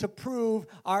here to prove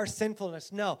our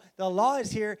sinfulness. No, the law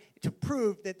is here to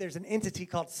prove that there's an entity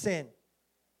called sin.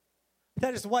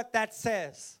 That is what that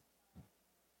says.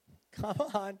 Come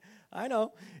on. I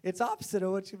know. It's opposite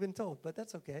of what you've been told, but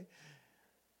that's okay.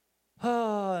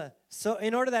 So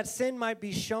in order that sin might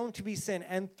be shown to be sin,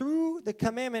 and through the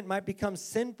commandment might become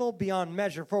sinful beyond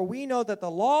measure. For we know that the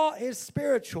law is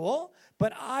spiritual,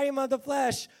 but I am of the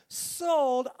flesh,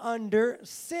 sold under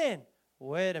sin.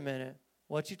 Wait a minute.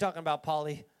 What you talking about,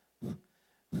 Polly?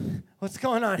 What's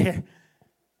going on here?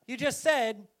 You just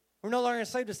said we're no longer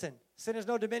enslaved to sin. Sin has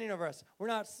no dominion over us.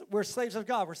 We're slaves of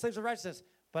God. We're slaves of righteousness.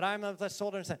 But I'm of the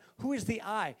soul and sin. Who is the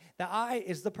I? The I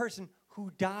is the person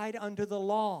who died under the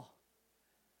law.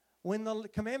 When the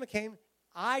commandment came,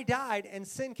 I died and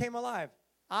sin came alive.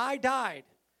 I died.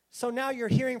 So now you're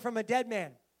hearing from a dead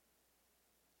man.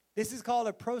 This is called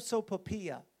a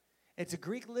prosopopoeia. It's a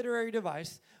Greek literary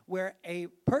device where a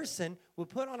person would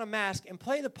put on a mask and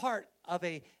play the part of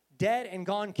a dead and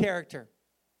gone character.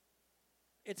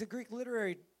 It's a Greek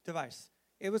literary device.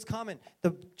 It was common.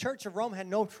 The Church of Rome had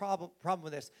no problem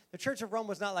with this. The Church of Rome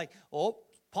was not like, oh,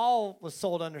 Paul was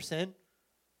sold under sin.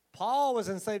 Paul was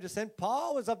enslaved to sin.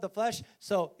 Paul was of the flesh,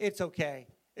 so it's okay.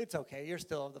 It's okay. You're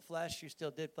still of the flesh. You still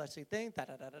did fleshly things.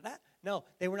 No,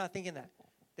 they were not thinking that.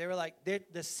 They were like,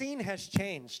 the scene has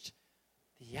changed.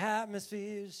 The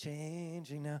atmosphere is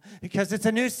changing now because it's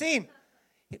a new scene.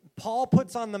 Paul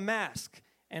puts on the mask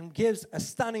and gives a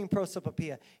stunning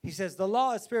prosopopoeia. He says, the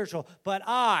law is spiritual, but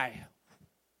I,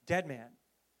 dead man,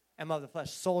 am of the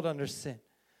flesh, sold under sin.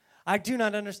 I do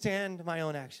not understand my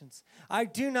own actions. I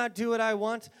do not do what I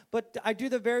want, but I do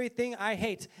the very thing I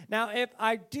hate. Now, if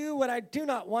I do what I do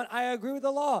not want, I agree with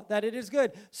the law that it is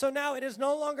good. So now it is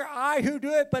no longer I who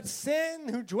do it, but sin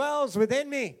who dwells within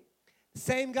me. The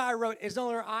same guy wrote, it's no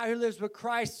longer I who lives, but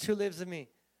Christ who lives in me.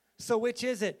 So which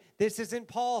is it? This isn't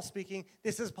Paul speaking.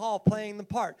 This is Paul playing the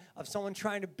part of someone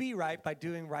trying to be right by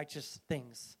doing righteous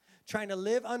things, trying to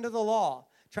live under the law,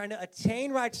 trying to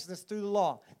attain righteousness through the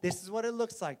law. This is what it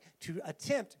looks like to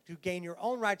attempt to gain your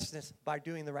own righteousness by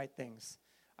doing the right things.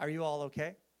 Are you all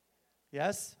okay?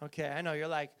 Yes? Okay, I know you're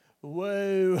like,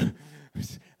 whoa.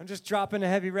 I'm just dropping a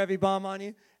heavy revy bomb on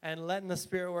you and letting the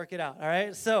Spirit work it out. All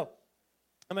right? So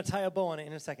I'm going to tie a bow on it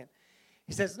in a second.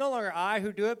 He says, no longer I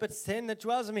who do it, but sin that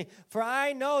dwells in me. For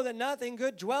I know that nothing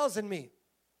good dwells in me.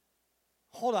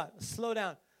 Hold on. Slow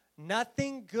down.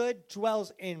 Nothing good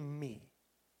dwells in me.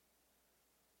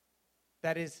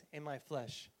 That is in my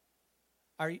flesh.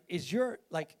 Is your,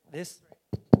 like this,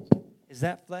 is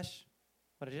that flesh?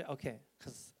 What is it? Okay,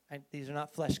 because these are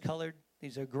not flesh colored.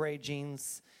 These are gray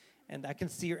jeans, and I can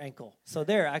see your ankle. So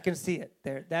there, I can see it.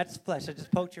 There, that's flesh. I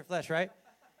just poked your flesh, right?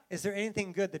 Is there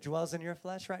anything good that dwells in your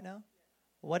flesh right now?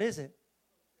 What is it?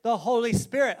 The Holy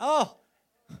Spirit. Oh,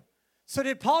 so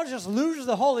did Paul just lose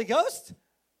the Holy Ghost?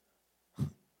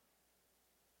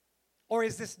 Or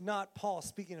is this not Paul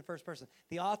speaking in first person?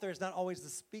 The author is not always the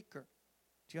speaker.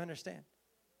 Do you understand?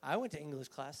 I went to English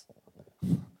class.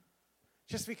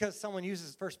 Just because someone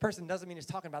uses first person doesn't mean it's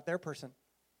talking about their person.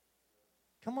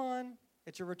 Come on.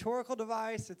 It's a rhetorical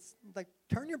device. It's like,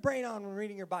 turn your brain on when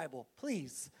reading your Bible.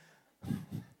 Please.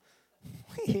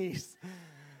 Please.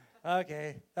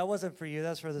 Okay. That wasn't for you.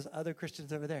 That's for those other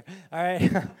Christians over there. All right.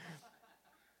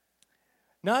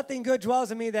 Nothing good dwells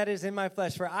in me that is in my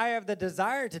flesh, for I have the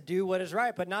desire to do what is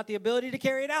right, but not the ability to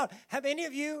carry it out. Have any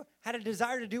of you had a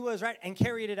desire to do what is right and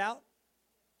carried it out?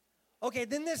 Okay,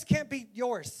 then this can't be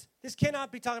yours. This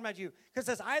cannot be talking about you. Because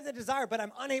it says, I have the desire, but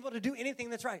I'm unable to do anything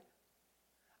that's right.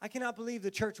 I cannot believe the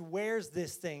church wears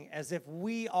this thing as if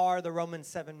we are the Romans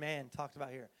 7 man talked about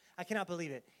here. I cannot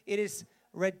believe it. It is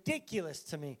ridiculous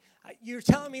to me. You're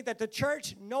telling me that the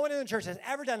church, no one in the church has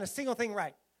ever done a single thing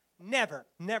right. Never,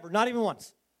 not even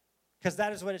once. Because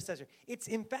that is what it says here. It's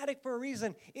emphatic for a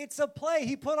reason. It's a play.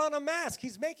 He put on a mask.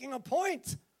 He's making a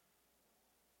point.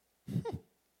 I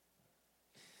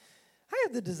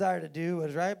have the desire to do what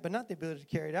is right, but not the ability to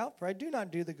carry it out. For I do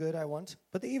not do the good I want,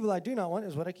 but the evil I do not want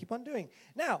is what I keep on doing.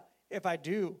 Now, if I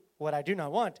do what I do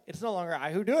not want, it's no longer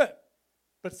I who do it,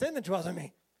 but sin that dwells in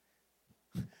me.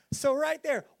 So right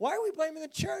there, why are we blaming the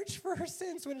church for her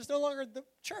sins when it's no longer the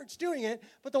church doing it,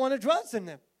 but the one who dwells in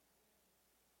them?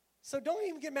 So don't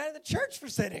even get mad at the church for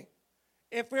sinning.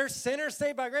 If we're sinners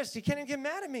saved by grace, you can't even get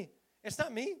mad at me. It's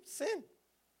not me, sin.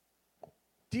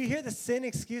 Do you hear the sin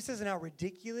excuses and how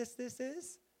ridiculous this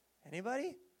is?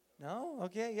 Anybody? No?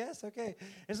 Okay, yes, okay.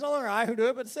 It's no longer I who do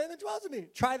it, but sin that dwells in me.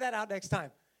 Try that out next time.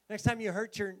 Next time you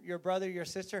hurt your brother, your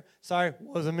sister, sorry,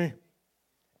 wasn't me.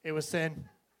 It was sin.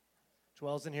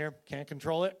 Dwells in here, can't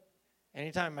control it.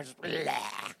 Anytime I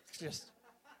just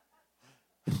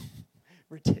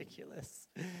ridiculous.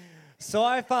 So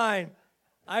I find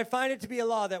it to be a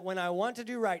law that when I want to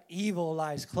do right, evil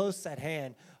lies close at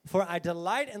hand. For I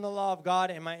delight in the law of God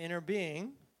in my inner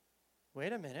being.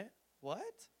 Wait a minute. What?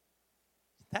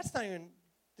 That's not even,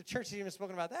 the church has even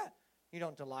spoken about that. You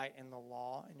don't delight in the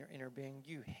law in your inner being.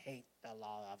 You hate the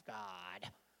law of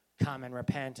God. Come and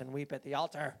repent and weep at the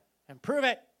altar and prove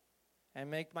it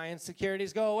and make my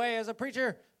insecurities go away as a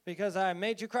preacher because I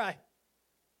made you cry.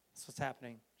 That's what's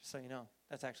happening, just so you know.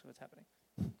 That's actually what's happening.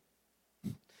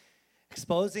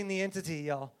 Exposing the entity,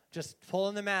 y'all. Just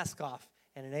pulling the mask off.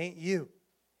 And it ain't you.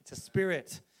 It's a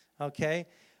spirit. Okay?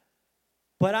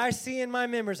 But I see in my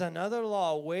members another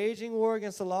law, waging war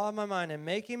against the law of my mind and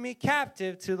making me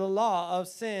captive to the law of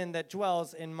sin that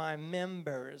dwells in my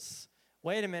members.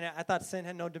 Wait a minute. I thought sin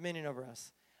had no dominion over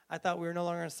us. I thought we were no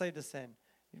longer enslaved to sin.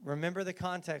 Remember the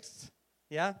context.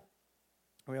 Yeah?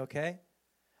 Are we okay?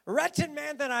 Wretched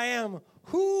man that I am,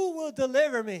 who will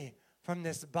deliver me from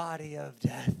this body of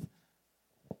death?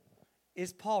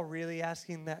 Is Paul really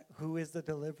asking that? Who is the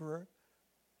deliverer?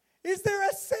 Is there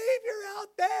a Savior out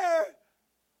there?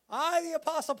 I, the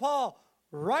Apostle Paul,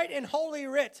 write in Holy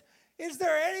Writ, is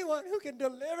there anyone who can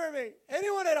deliver me?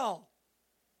 Anyone at all?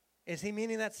 Is he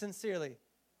meaning that sincerely?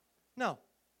 No.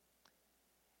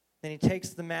 Then he takes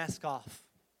the mask off.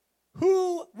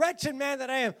 Who, wretched man that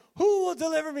I am, who will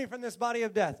deliver me from this body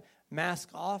of death? Mask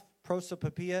off,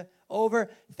 prosopopia, over,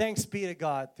 thanks be to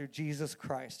God through Jesus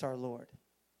Christ our Lord.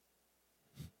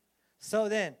 So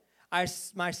then, I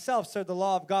myself serve the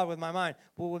law of God with my mind,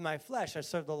 but with my flesh I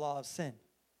serve the law of sin.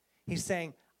 He's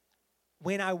saying,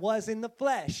 when I was in the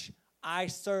flesh, I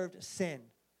served sin.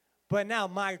 But now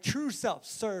my true self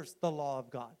serves the law of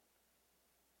God.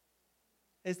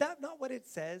 Is that not what it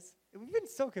says? We've been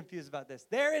so confused about this.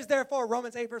 There is therefore,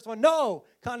 Romans 8 verse 1, no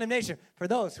condemnation for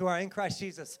those who are in Christ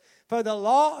Jesus. For the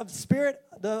law of spirit,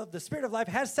 the spirit of life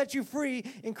has set you free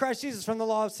in Christ Jesus from the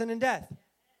law of sin and death.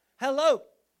 Hello.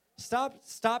 Stop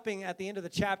stopping at the end of the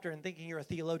chapter and thinking you're a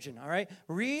theologian, all right?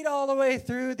 Read all the way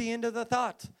through the end of the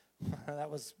thought. That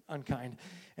was unkind.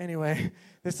 Anyway,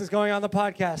 this is going on the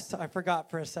podcast. I forgot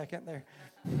for a second there.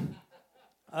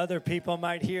 Other people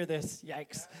might hear this.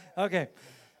 Yikes. Okay.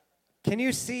 Can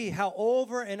you see how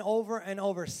over and over and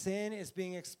over sin is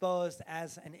being exposed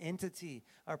as an entity,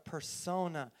 a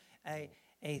persona, a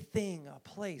thing, a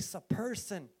place, a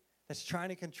person that's trying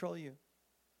to control you?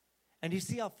 And do you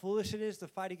see how foolish it is to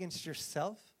fight against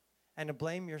yourself and to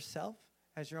blame yourself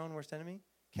as your own worst enemy?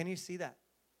 Can you see that?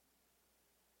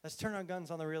 Let's turn our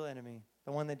guns on the real enemy,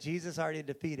 the one that Jesus already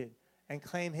defeated, and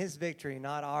claim his victory,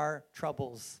 not our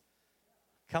troubles.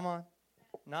 Come on.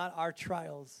 Not our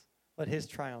trials, but his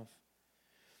triumph.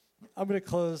 I'm going to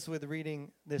close with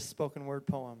reading this spoken word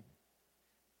poem.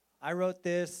 I wrote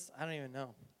this, I don't even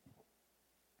know.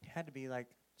 It had to be like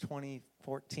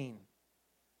 2014,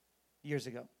 years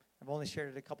ago. I've only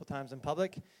shared it a couple times in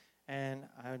public, and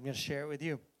I'm going to share it with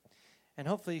you. And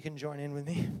hopefully you can join in with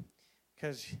me,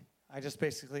 because I just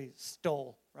basically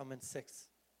stole Romans 6,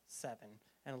 7,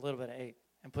 and a little bit of 8,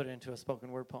 and put it into a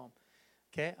spoken word poem.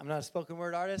 Okay, I'm not a spoken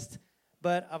word artist,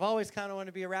 but I've always kind of wanted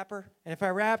to be a rapper. And if I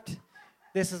rapped,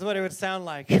 this is what it would sound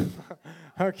like.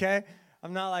 Okay,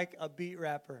 I'm not like a beat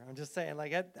rapper. I'm just saying,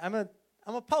 like I'm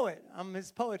a poet. I'm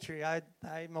his poetry. I'm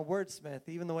a wordsmith.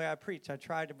 Even the way I preach, I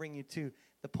try to bring you to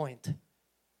the point.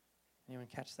 Anyone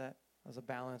catch that? That was a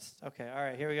balanced. Okay, all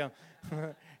right, here we go.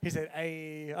 He said,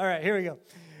 "Hey, all right, here we go."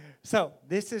 So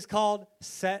this is called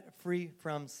 "Set Free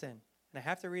from Sin," and I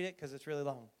have to read it because it's really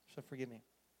long. So forgive me.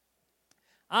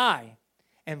 I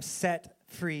am set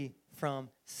free from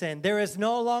sin. There is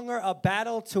no longer a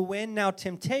battle to win. Now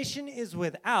temptation is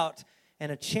without,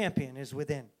 and a champion is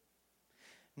within.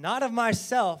 Not of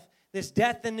myself. This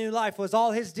death and new life was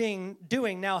all his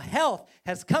doing. Now health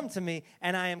has come to me,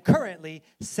 and I am currently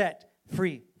set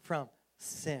free from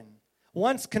sin.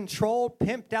 Once controlled,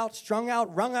 pimped out, strung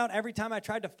out, wrung out every time I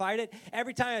tried to fight it,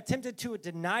 every time I attempted to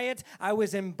deny it, I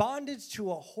was in bondage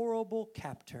to a horrible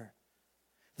captor.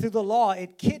 Through the law,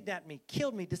 it kidnapped me,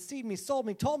 killed me, deceived me, sold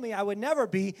me, told me I would never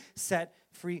be set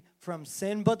free from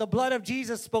sin. But the blood of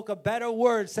Jesus spoke a better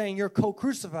word, saying you're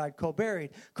co-crucified,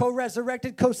 co-buried,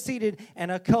 co-resurrected, co-seated,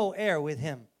 and a co-heir with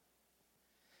him.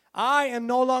 I am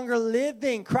no longer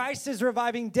living. Christ is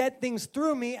reviving dead things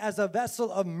through me as a vessel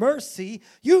of mercy,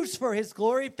 used for his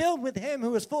glory, filled with him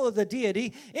who is full of the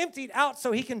deity, emptied out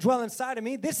so he can dwell inside of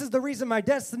me. This is the reason my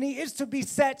destiny is to be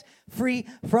set free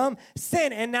from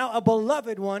sin. And now a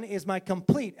beloved one is my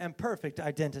complete and perfect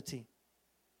identity.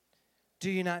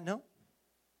 Do you not know?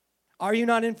 Are you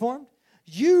not informed?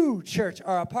 You, church,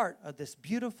 are a part of this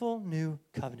beautiful new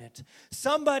covenant.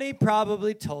 Somebody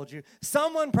probably told you.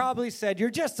 Someone probably said,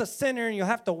 you're just a sinner and you'll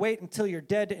have to wait until you're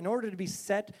dead in order to be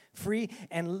set free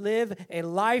and live a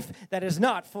life that is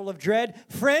not full of dread.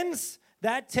 Friends,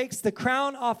 that takes the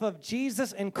crown off of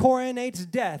Jesus and coronates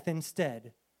death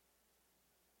instead.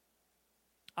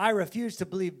 I refuse to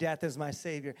believe death is my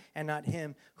Savior and not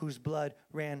him whose blood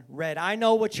ran red. I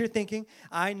know what you're thinking.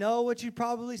 I know what you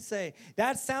probably say.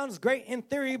 That sounds great in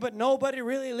theory, but nobody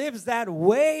really lives that.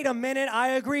 Wait a minute.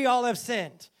 I agree, all have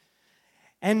sinned.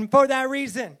 And for that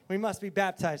reason, we must be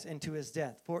baptized into his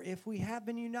death. For if we have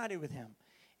been united with him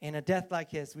In a death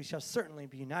like his, we shall certainly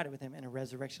be united with him in a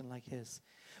resurrection like his.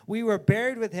 We were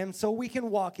buried with him so we can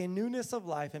walk in newness of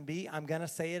life and be, I'm going to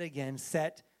say it again,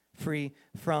 set free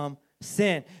from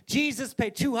sin. Jesus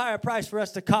paid too high a price for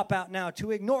us to cop out now, to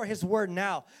ignore his word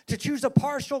now, to choose a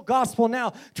partial gospel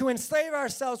now, to enslave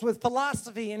ourselves with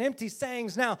philosophy and empty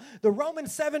sayings now. The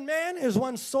Romans 7 man is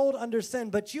one sold under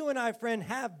sin, but you and I, friend,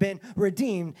 have been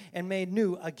redeemed and made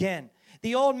new again.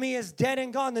 The old me is dead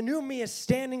and gone. The new me is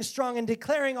standing strong and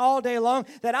declaring all day long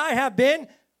that I have been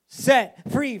set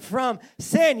free from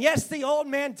sin. Yes, the old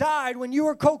man died when you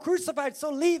were co-crucified, so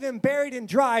leave him buried and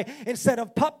dry instead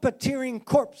of puppeteering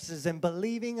corpses and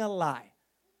believing a lie.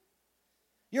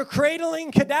 You're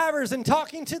cradling cadavers and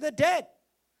talking to the dead.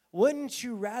 Wouldn't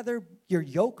you rather your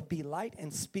yoke be light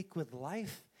and speak with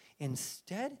life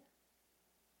instead?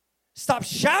 Stop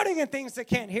shouting at things that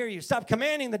can't hear you. Stop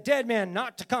commanding the dead man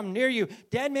not to come near you.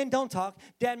 Dead men don't talk.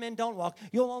 Dead men don't walk.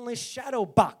 You'll only shadow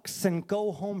box and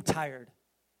go home tired.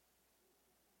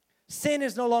 Sin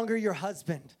is no longer your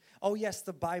husband. Oh, yes,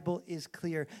 the Bible is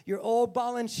clear. Your old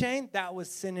ball and chain, that was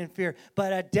sin and fear.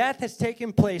 But a death has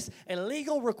taken place, a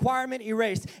legal requirement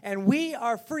erased, and we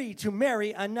are free to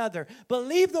marry another.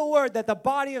 Believe the word that the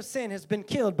body of sin has been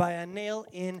killed by a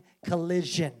nail-in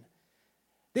collision.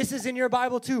 This is in your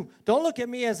Bible too. Don't look at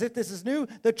me as if this is new.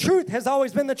 The truth has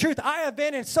always been the truth. I have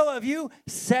been, and so have you,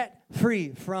 set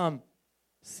free from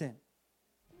sin.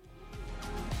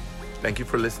 Thank you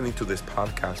for listening to this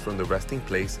podcast from the Resting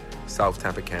Place South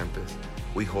Tampa campus.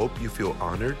 We hope you feel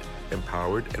honored,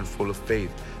 empowered, and full of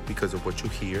faith because of what you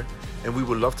hear, and we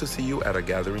would love to see you at a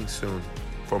gathering soon.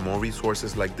 For more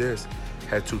resources like this,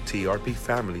 head to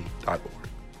trpfamily.org.